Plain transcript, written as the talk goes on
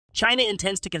China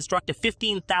intends to construct a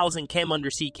 15,000 km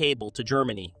undersea cable to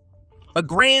Germany. A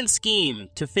grand scheme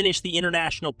to finish the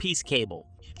international peace cable.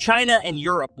 China and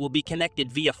Europe will be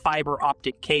connected via fiber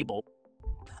optic cable.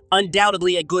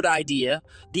 Undoubtedly a good idea.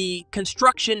 The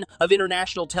construction of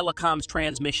international telecoms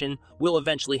transmission will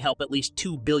eventually help at least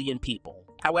 2 billion people.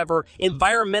 However,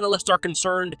 environmentalists are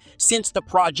concerned since the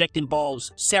project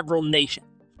involves several nations.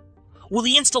 Will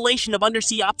the installation of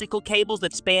undersea optical cables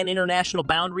that span international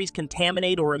boundaries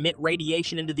contaminate or emit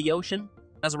radiation into the ocean?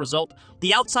 As a result,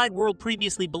 the outside world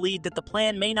previously believed that the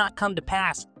plan may not come to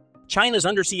pass. China's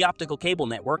undersea optical cable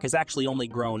network has actually only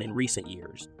grown in recent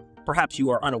years. Perhaps you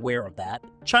are unaware of that.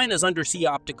 China's undersea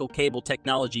optical cable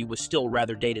technology was still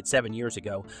rather dated 7 years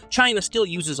ago. China still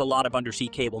uses a lot of undersea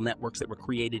cable networks that were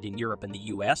created in Europe and the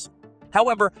US.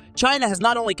 However, China has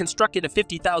not only constructed a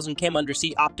 50,000 km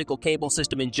undersea optical cable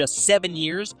system in just 7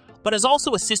 years, but has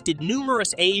also assisted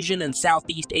numerous Asian and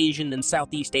Southeast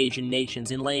Asian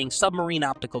nations in laying submarine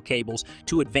optical cables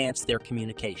to advance their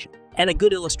communication. And a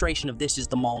good illustration of this is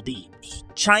the Maldives.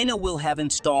 China will have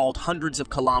installed hundreds of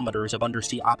kilometers of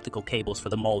undersea optical cables for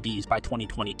the Maldives by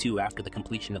 2022 after the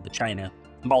completion of the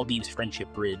China-Maldives Friendship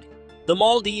Grid. The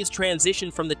Maldives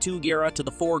transitioned from the 2G era to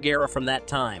the 4G era from that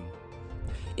time.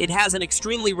 It has an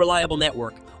extremely reliable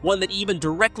network, one that even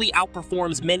directly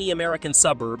outperforms many American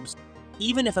suburbs.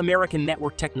 Even if American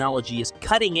network technology is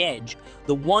cutting edge,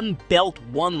 the One Belt,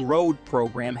 One Road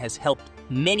program has helped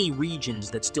many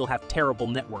regions that still have terrible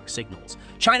network signals.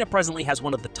 China presently has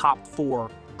one of the top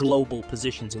 4 global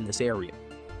positions in this area.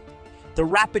 The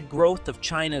rapid growth of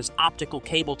China's optical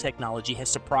cable technology has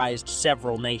surprised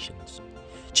several nations.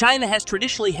 China has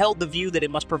traditionally held the view that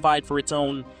it must provide for its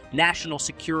own national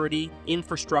security,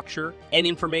 infrastructure, and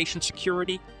information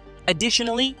security.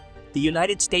 Additionally, the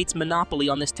United States' monopoly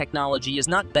on this technology is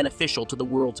not beneficial to the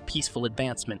world's peaceful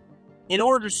advancement. In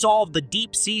order to solve the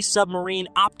deep-sea submarine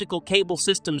optical cable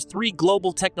system's 3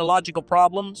 global technological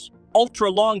problems,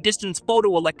 ultra-long-distance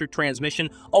photoelectric transmission,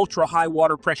 ultra-high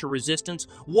water pressure resistance,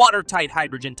 watertight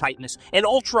hydrogen tightness, and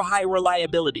ultra-high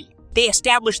reliability, they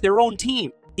established their own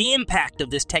team. The impact of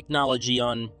this technology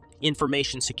on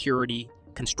information security,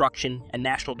 construction, and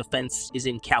national defense is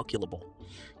incalculable.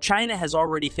 China has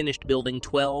already finished building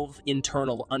 12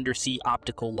 internal undersea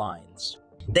optical lines.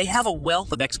 They have a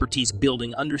wealth of expertise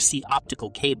building undersea optical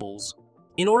cables.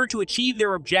 In order to achieve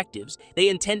their objectives, they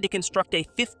intend to construct a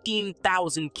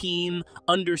 15,000 km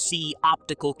undersea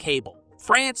optical cable.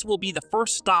 France will be the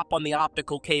first stop on the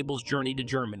optical cable's journey to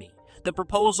Germany. The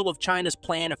proposal of China's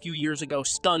plan a few years ago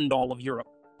stunned all of Europe.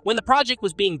 When the project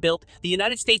was being built, the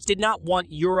United States did not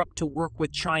want Europe to work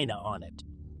with China on it.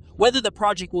 Whether the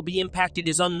project will be impacted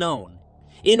is unknown.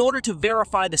 In order to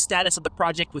verify the status of the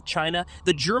project with China,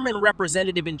 the German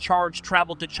representative in charge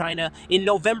traveled to China in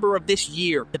November of this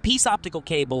year. The Peace Optical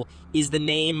Cable is the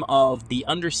name of the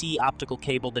undersea optical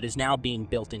cable that is now being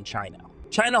built in China.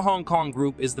 China Hong Kong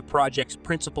Group is the project's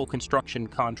principal construction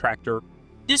contractor.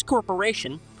 This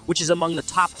corporation, which is among the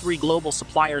top 3 global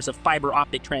suppliers of fiber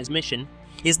optic transmission,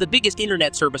 is the biggest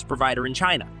internet service provider in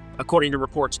China. According to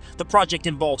reports, the project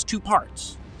involves 2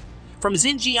 parts. From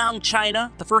Xinjiang,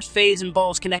 China, the first phase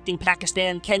involves connecting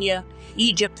Pakistan, Kenya,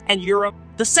 Egypt, and Europe.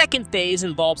 The second phase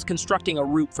involves constructing a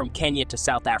route from Kenya to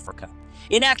South Africa.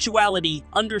 In actuality,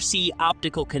 undersea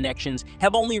optical connections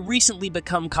have only recently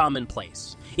become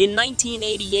commonplace. In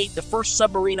 1988, the first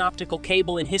submarine optical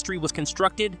cable in history was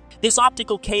constructed. This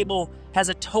optical cable has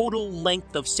a total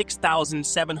length of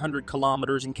 6,700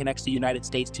 kilometers and connects the United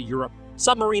States to Europe.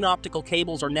 Submarine optical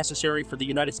cables are necessary for the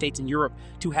United States and Europe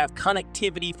to have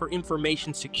connectivity for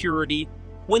information security.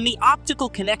 When the optical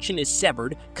connection is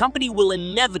severed, company will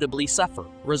inevitably suffer,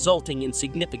 resulting in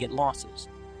significant losses.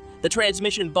 The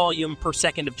transmission volume per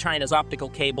second of China's optical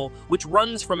cable, which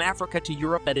runs from Africa to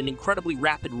Europe at an incredibly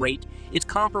rapid rate, is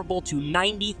comparable to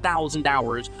 90,000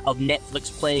 hours of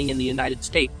Netflix playing in the United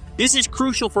States. This is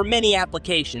crucial for many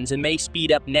applications and may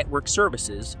speed up network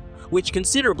services, which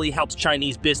considerably helps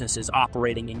Chinese businesses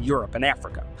operating in Europe and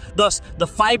Africa. Thus, the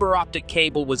fiber optic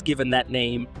cable was given that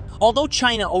name. Although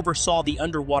China oversaw the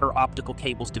underwater optical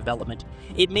cable's development,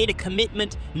 it made a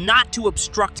commitment not to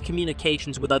obstruct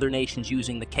communications with other nations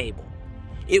using the cable.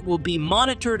 It will be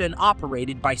monitored and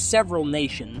operated by several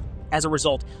nations. As a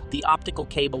result, the optical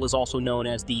cable is also known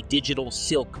as the Digital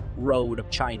Silk Road of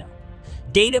China.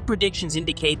 Data predictions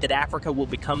indicate that Africa will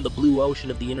become the blue ocean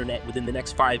of the internet within the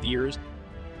next 5 years.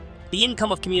 The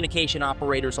income of communication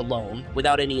operators alone,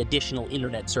 without any additional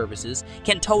internet services,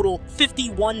 can total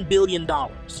 $51 billion.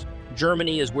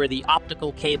 Germany is where the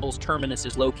optical cable's terminus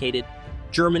is located.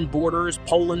 German borders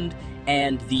Poland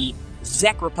and the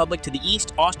Czech Republic to the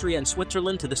east, Austria and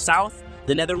Switzerland to the south.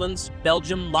 the Netherlands,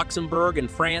 Belgium, Luxembourg, and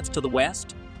France to the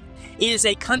west. It is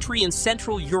a country in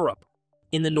Central Europe,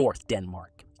 in the north,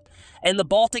 Denmark, and the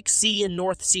Baltic Sea and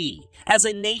North Sea. As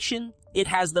a nation, it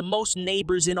has the most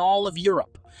neighbors in all of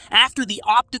Europe. After the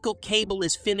optical cable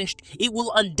is finished, it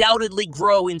will undoubtedly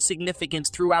grow in significance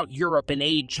throughout Europe and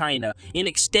aid China in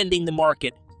extending the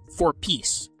market for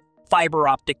peace. Fiber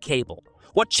optic cable.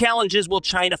 What challenges will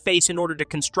China face in order to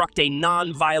construct a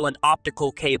non-violent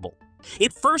optical cable?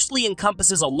 It firstly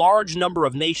encompasses a large number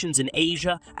of nations in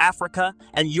Asia, Africa,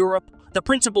 and Europe. The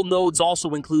principal nodes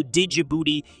also include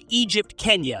Djibouti, Egypt,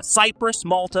 Kenya, Cyprus,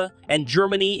 Malta, and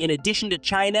Germany, in addition to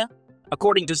China.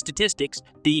 According to statistics,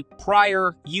 the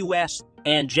prior U.S.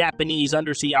 and Japanese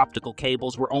undersea optical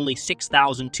cables were only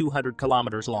 6,200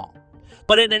 kilometers long.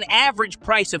 But at an average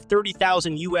price of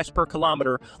 30,000 US per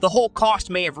kilometer, the whole cost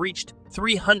may have reached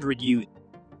 300 U.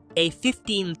 A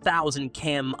 15,000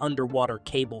 km underwater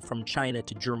cable from China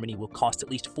to Germany will cost at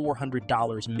least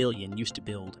 $400 million used to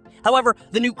build. However,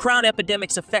 the new crown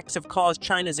epidemic's effects have caused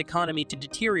China's economy to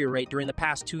deteriorate during the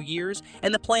past 2 years,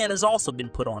 and the plan has also been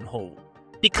put on hold.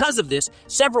 Because of this,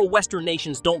 several Western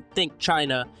nations don't think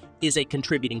China is a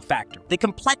contributing factor. The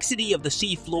complexity of the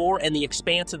sea floor and the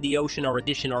expanse of the ocean are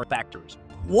additional factors.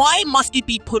 Why must it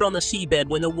be put on the seabed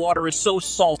when the water is so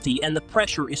salty and the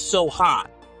pressure is so high?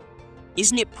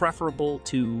 Isn't it preferable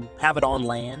to have it on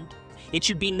land? It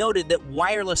should be noted that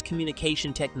wireless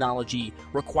communication technology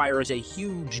requires a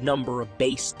huge number of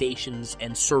base stations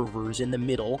and servers in the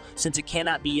middle, since it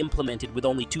cannot be implemented with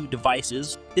only 2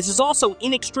 devices. This is also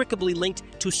inextricably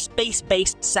linked to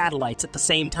space-based satellites at the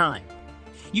same time.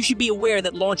 You should be aware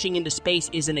that launching into space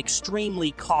is an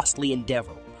extremely costly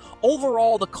endeavor.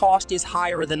 Overall, the cost is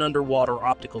higher than underwater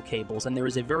optical cables, and there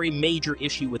is a very major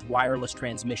issue with wireless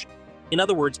transmission. In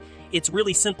other words, it's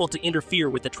really simple to interfere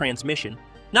with the transmission.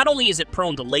 Not only is it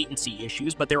prone to latency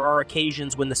issues, but there are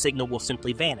occasions when the signal will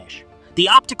simply vanish. The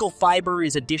optical fiber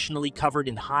is additionally covered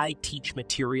in high-teach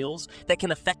materials that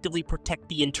can effectively protect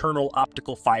the internal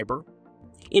optical fiber.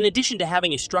 In addition to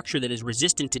having a structure that is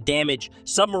resistant to damage,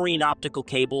 submarine optical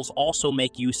cables also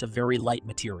make use of very light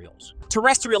materials.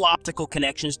 Terrestrial optical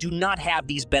connections do not have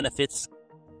these benefits.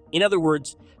 In other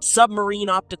words, submarine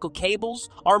optical cables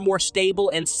are more stable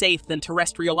and safe than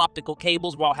terrestrial optical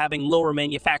cables while having lower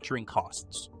manufacturing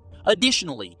costs.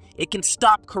 Additionally, it can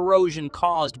stop corrosion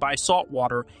caused by salt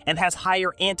water and has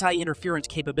higher anti-interference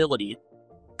capability.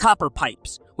 Copper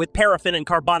pipes with paraffin and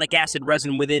carbonic acid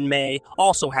resin within may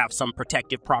also have some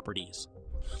protective properties.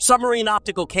 Submarine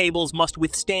optical cables must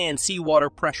withstand seawater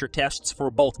pressure tests for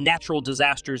both natural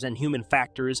disasters and human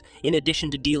factors, in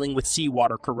addition to dealing with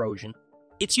seawater corrosion.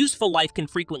 Its useful life can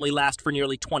frequently last for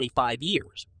nearly 25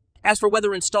 years. As for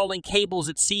whether installing cables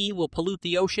at sea will pollute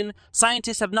the ocean,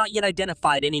 scientists have not yet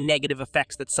identified any negative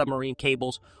effects that submarine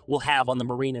cables will have on the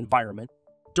marine environment.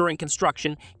 During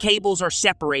construction, cables are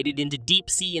separated into deep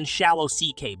sea and shallow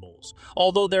sea cables.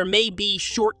 Although there may be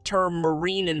short-term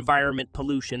marine environment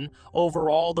pollution,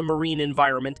 overall the marine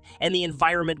environment and the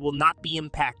environment will not be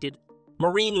impacted.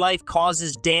 Marine life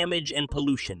causes damage and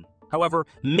pollution. However,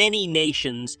 many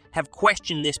nations have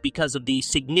questioned this because of the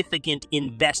significant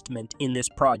investment in this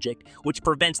project, which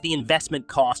prevents the investment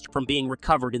cost from being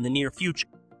recovered in the near future.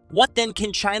 What then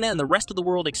can China and the rest of the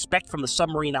world expect from the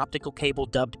submarine optical cable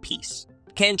dubbed peace?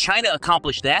 Can China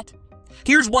accomplish that?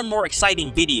 Here's one more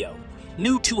exciting video.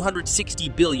 New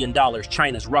 $260 billion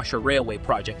China's Russia railway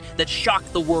project that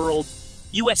shocked the world.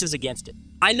 US is against it.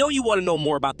 I know you want to know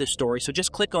more about this story, so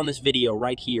just click on this video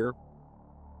right here.